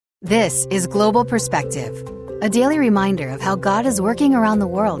This is Global Perspective, a daily reminder of how God is working around the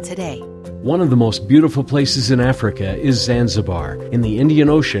world today. One of the most beautiful places in Africa is Zanzibar, in the Indian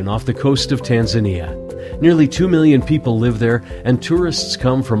Ocean off the coast of Tanzania. Nearly 2 million people live there, and tourists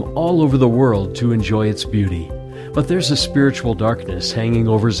come from all over the world to enjoy its beauty. But there's a spiritual darkness hanging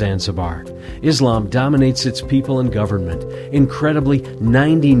over Zanzibar. Islam dominates its people and government. Incredibly,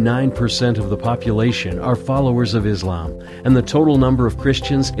 99% of the population are followers of Islam, and the total number of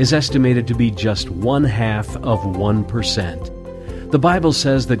Christians is estimated to be just 0.5%. The Bible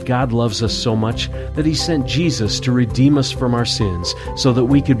says that God loves us so much that He sent Jesus to redeem us from our sins so that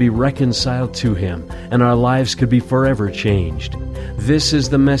we could be reconciled to Him and our lives could be forever changed. This is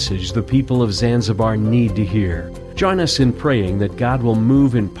the message the people of Zanzibar need to hear. Join us in praying that God will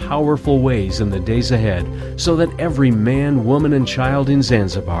move in powerful ways in the days ahead so that every man, woman, and child in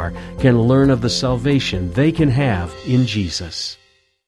Zanzibar can learn of the salvation they can have in Jesus.